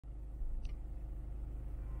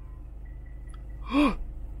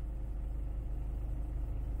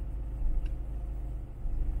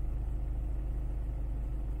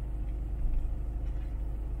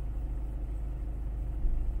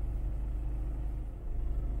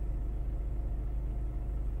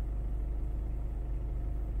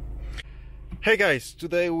Hey guys,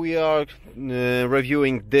 today we are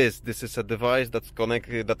reviewing this. This is a device that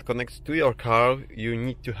connects to your car. You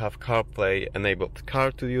need to have CarPlay enabled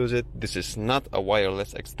car to use it. This is not a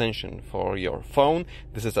wireless extension for your phone.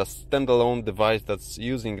 This is a standalone device that's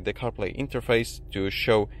using the CarPlay interface to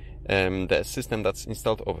show the system that's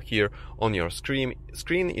installed over here on your screen.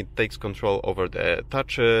 It takes control over the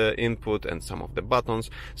touch input and some of the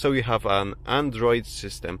buttons, so you have an Android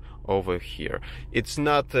system over here. It's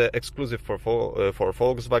not exclusive for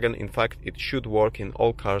Volkswagen. In fact, it should work in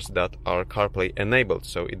all cars that are CarPlay enabled,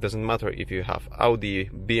 so it doesn't matter if you have Audi,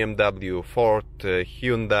 BMW, Ford,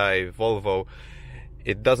 Hyundai, Volvo.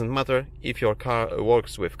 It doesn't matter if your car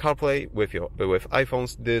works with CarPlay. With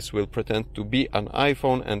iPhones, this will pretend to be an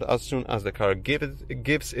iPhone, and as soon as the car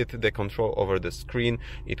gives it the control over the screen,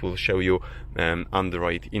 it will show you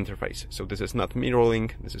Android interface. So this is not mirroring,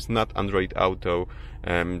 this is not Android Auto,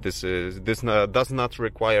 this does not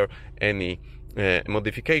require any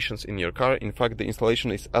modifications in your car. In fact, the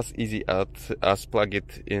installation is as easy as plug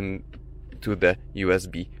it in to the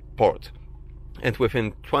USB port. And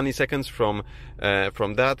within 20 seconds from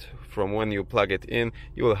when you plug it in,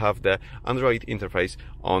 you will have the Android interface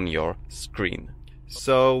on your screen.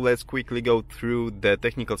 So let's quickly go through the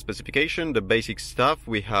technical specification, the basic stuff.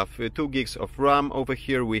 We have 2 gigs of RAM over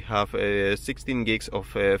here, we have 16 gigs of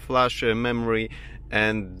flash memory,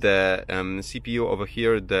 and the CPU over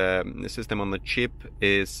here, the system on the chip,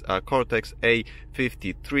 is a Cortex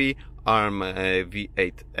A53 ARM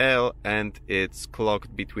V8L, and it's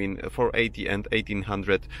clocked between 480 and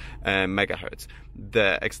 1800 megahertz.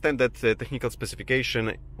 The extended technical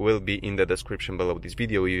specification will be in the description below this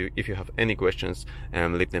video. If you have any questions,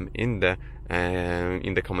 leave them in the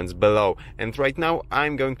comments below. And right now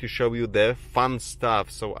I'm going to show you the fun stuff,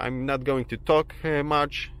 so I'm not going to talk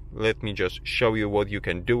much. Let me just show you what you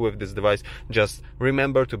can do with this device. Just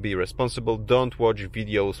remember to be responsible. Don't watch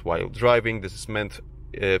videos while driving. This is meant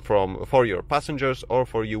for your passengers or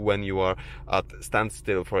for you when you are at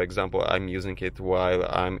standstill. For example, I'm using it while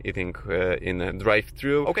I'm eating in a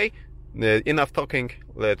drive-thru. Okay, enough talking.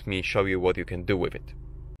 Let me show you what you can do with it.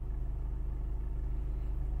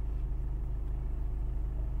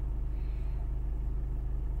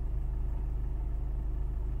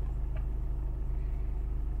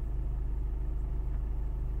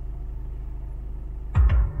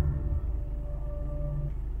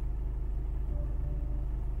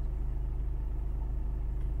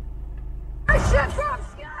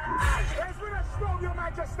 Your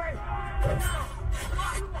Majesty!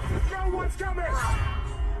 No one's coming!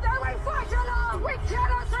 No, we fight along! We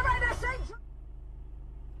cannot surrender Saint!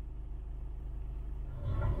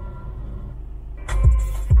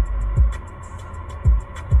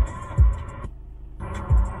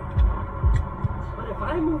 But if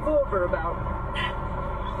I move over about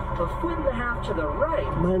a foot and a half to the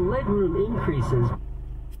right, my legroom increases.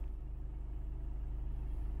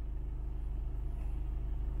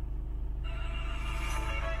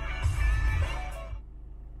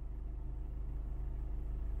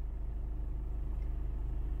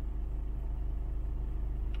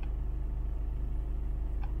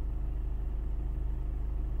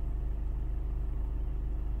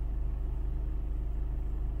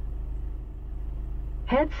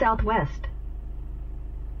 Head southwest.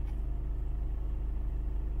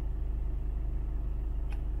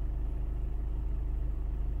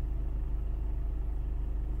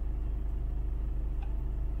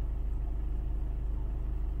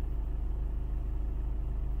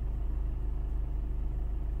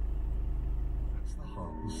 That's the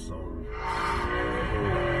heart and soul.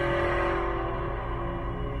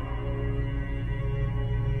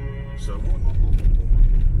 So what?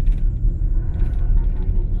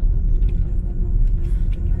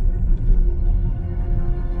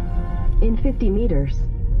 In 50 meters,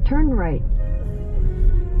 turn right.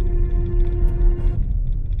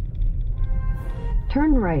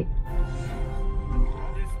 Turn right.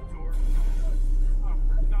 This door. Oh,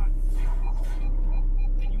 for God's sake.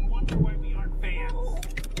 And you wonder why we aren't fans.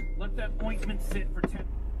 Let that ointment sit for 10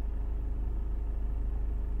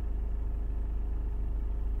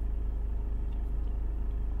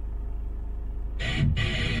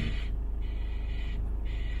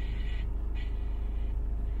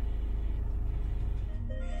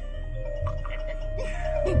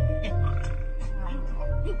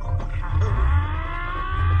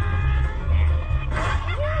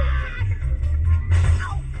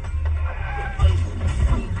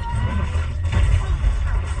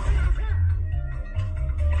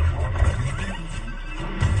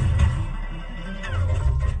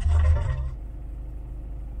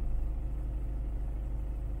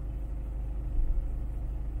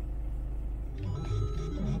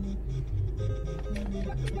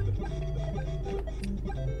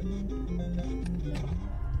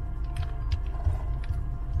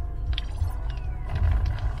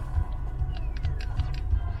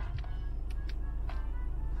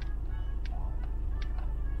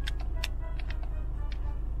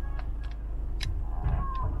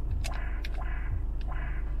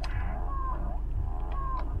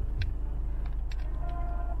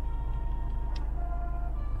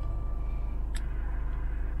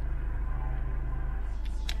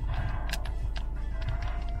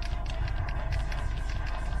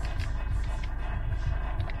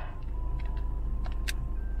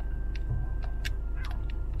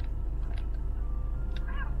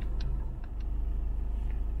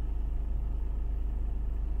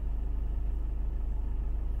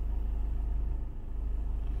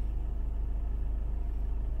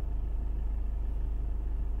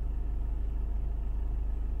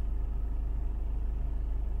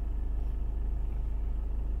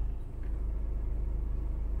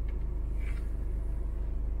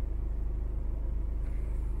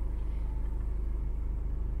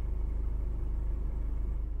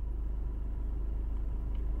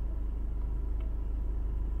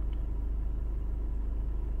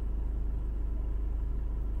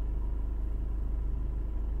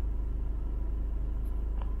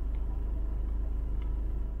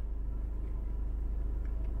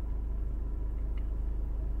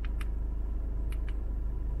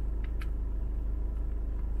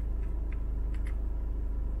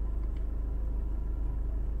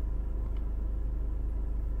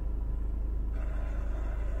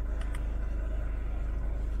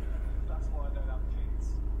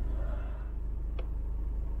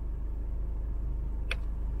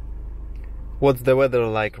 What's the weather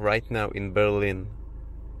like right now in Berlin?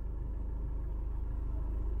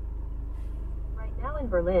 Right now in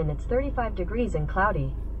Berlin, it's 35 degrees and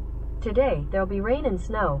cloudy. Today, there'll be rain and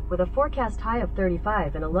snow, with a forecast high of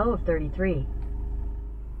 35 and a low of 33.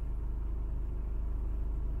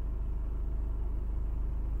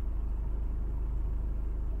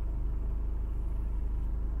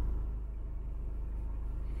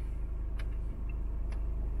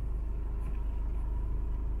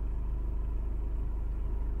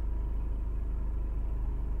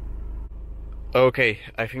 Okay,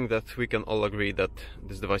 I think that we can all agree that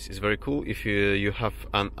this device is very cool. If you have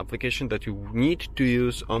an application that you need to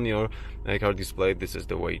use on your car display, this is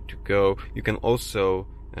the way to go. You can also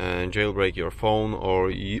jailbreak your phone or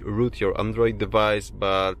root your Android device,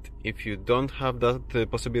 but if you don't have that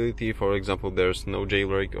possibility, for example, there's no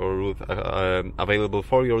jailbreak or root available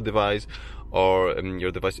for your device, or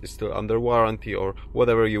your device is still under warranty, or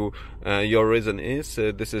whatever your reason is,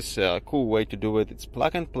 this is a cool way to do it. It's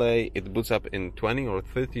plug and play. It boots up in 20 or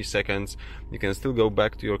 30 seconds. You can still go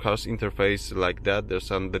back to your car's interface like that. There's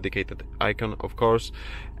some dedicated icon, of course,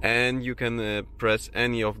 and you can press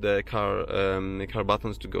any of the car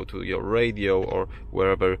buttons to go to your radio or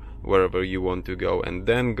wherever you want to go, and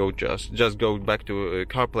then just go back to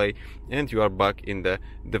CarPlay, and you are back in the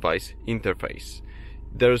device interface.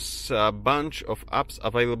 There's a bunch of apps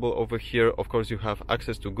available over here. Of course, you have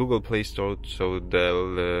access to Google Play Store, so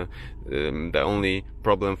the only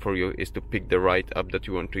problem for you is to pick the right app that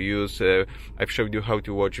you want to use. I've showed you how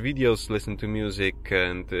to watch videos, listen to music,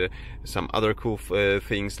 and some other cool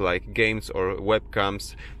things like games or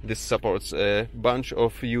webcams. This supports a bunch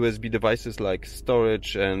of USB devices like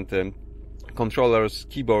storage and controllers,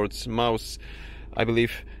 keyboards, mouse. I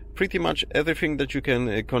believe pretty much everything that you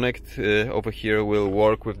can connect over here will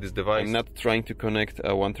work with this device. I'm not trying to connect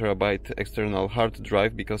a 1 terabyte external hard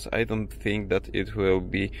drive because I don't think that it will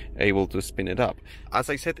be able to spin it up. As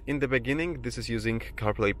I said in the beginning, this is using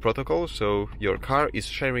CarPlay protocol, so your car is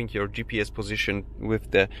sharing your GPS position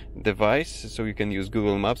with the device, so you can use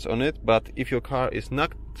Google Maps on it. But if your car is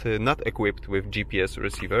not equipped with GPS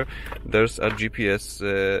receiver, there's a GPS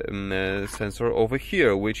sensor over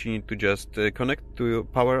here, which you need to just connect to your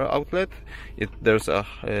power outlet. There's a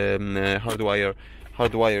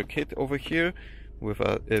hardwire kit over here with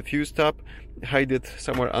a fuse tab. Hide it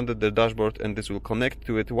somewhere under the dashboard, and this will connect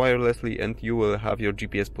to it wirelessly, and you will have your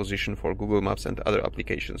GPS position for Google Maps and other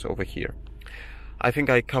applications over here. I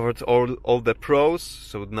think I covered all the pros,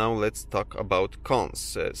 so now let's talk about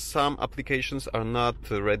cons. Some applications are not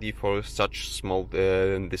ready for such small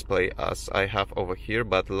display as I have over here,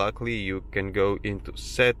 but luckily you can go into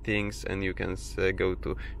settings and you can go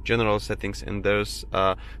to general settings, and there's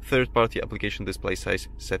a third-party application display size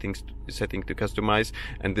setting to customize,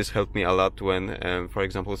 and this helped me a lot when, for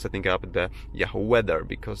example, setting up the Yahoo weather,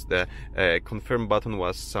 because the confirm button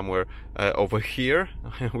was somewhere over here,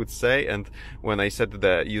 I would say, and when I set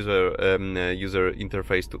the user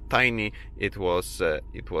interface to tiny, it was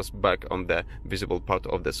back on the visible part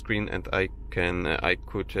of the screen, and I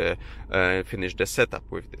could finish the setup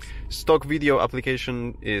with this. Stock video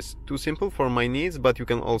application is too simple for my needs, but you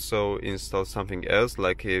can also install something else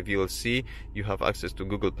like VLC. You have access to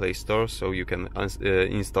Google Play Store, so you can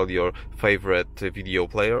install your favorite video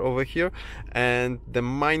player over here. And the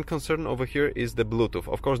main concern over here is the Bluetooth.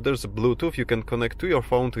 Of course, there's a Bluetooth. You can connect to your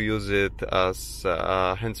phone to use it as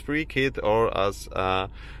a hands-free kit or as a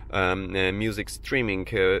music streaming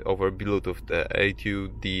over Bluetooth. The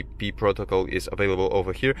A2DP protocol is available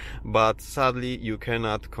over here, but sadly you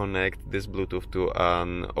cannot connect this Bluetooth to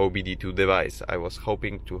an OBD2 device. I was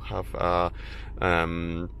hoping to have a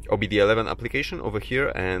OBD11 application over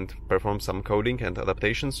here and perform some coding and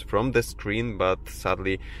adaptations from the screen, but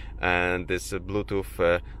sadly this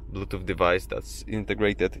Bluetooth device that's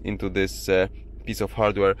integrated into this piece of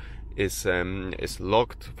hardware is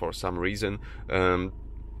locked for some reason, and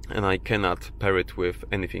I cannot pair it with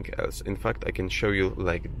anything else. In fact, I can show you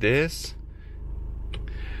like this.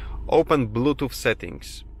 Open Bluetooth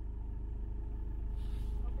settings.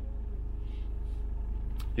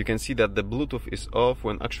 You can see that the Bluetooth is off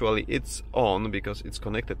when actually it's on, because it's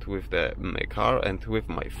connected with the car and with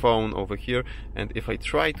my phone over here, and if I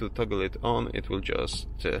try to toggle it on, it will just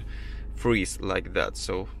freeze like that,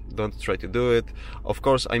 so don't try to do it. Of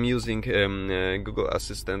course, I'm using Google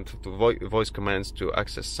Assistant to voice commands to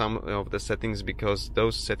access some of the settings, because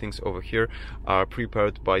those settings over here are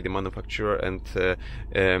prepared by the manufacturer, and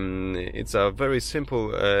it's a very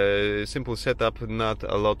simple setup, not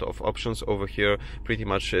a lot of options over here, pretty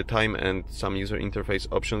much time and some user interface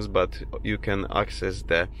options, but you can access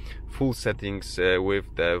the full settings with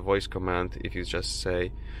the voice command if you just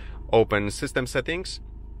say open system settings,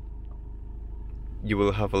 you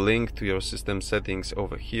will have a link to your system settings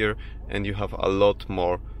over here, and you have a lot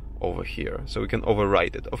more over here, so we can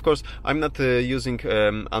override it. Of course, I'm not using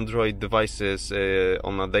Android devices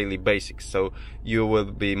on a daily basis, so you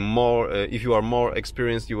will be more, if you are more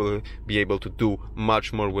experienced, you will be able to do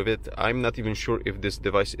much more with it. I'm not even sure if this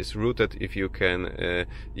device is rooted, if you can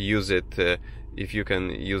use it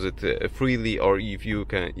freely, or if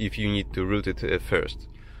you need to root it first.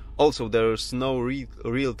 Also, there's no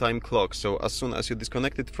real-time clock, so as soon as you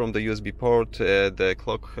disconnect it from the USB port, the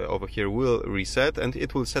clock over here will reset, and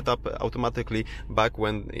it will set up automatically back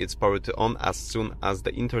when it's powered on as soon as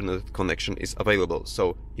the internet connection is available.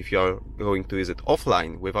 So if you are going to use it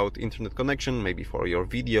offline without internet connection, maybe for your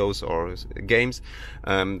videos or games,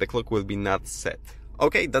 the clock will be not set.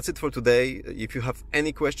 Okay, that's it for today. If you have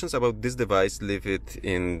any questions about this device, leave it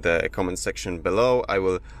in the comment section below. I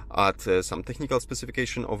will add some technical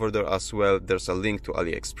specification over there as well. There's a link to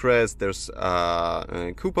AliExpress. There's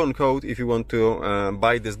a coupon code if you want to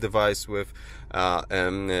buy this device with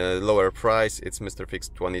lower price. It's Mr. Fix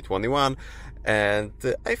 2021. And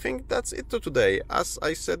I think that's it for today. As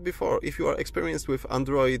I said before, if you are experienced with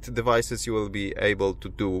Android devices, you will be able to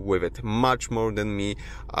do with it much more than me.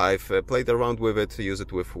 I've played around with it, used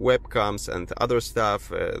it with webcams and other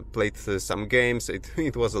stuff, played some games.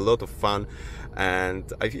 It was a lot of fun,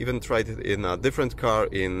 and I've even tried it in a different car,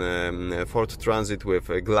 in Ford Transit with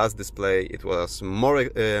a glass display. It was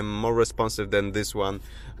more responsive than this one.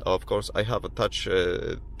 Of course, I have a touch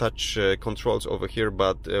controls over here,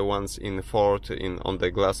 but ones in Ford on the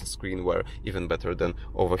glass screen were even better than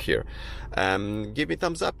over here. Give me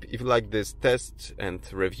thumbs up if you like this test and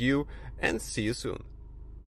review, and see you soon.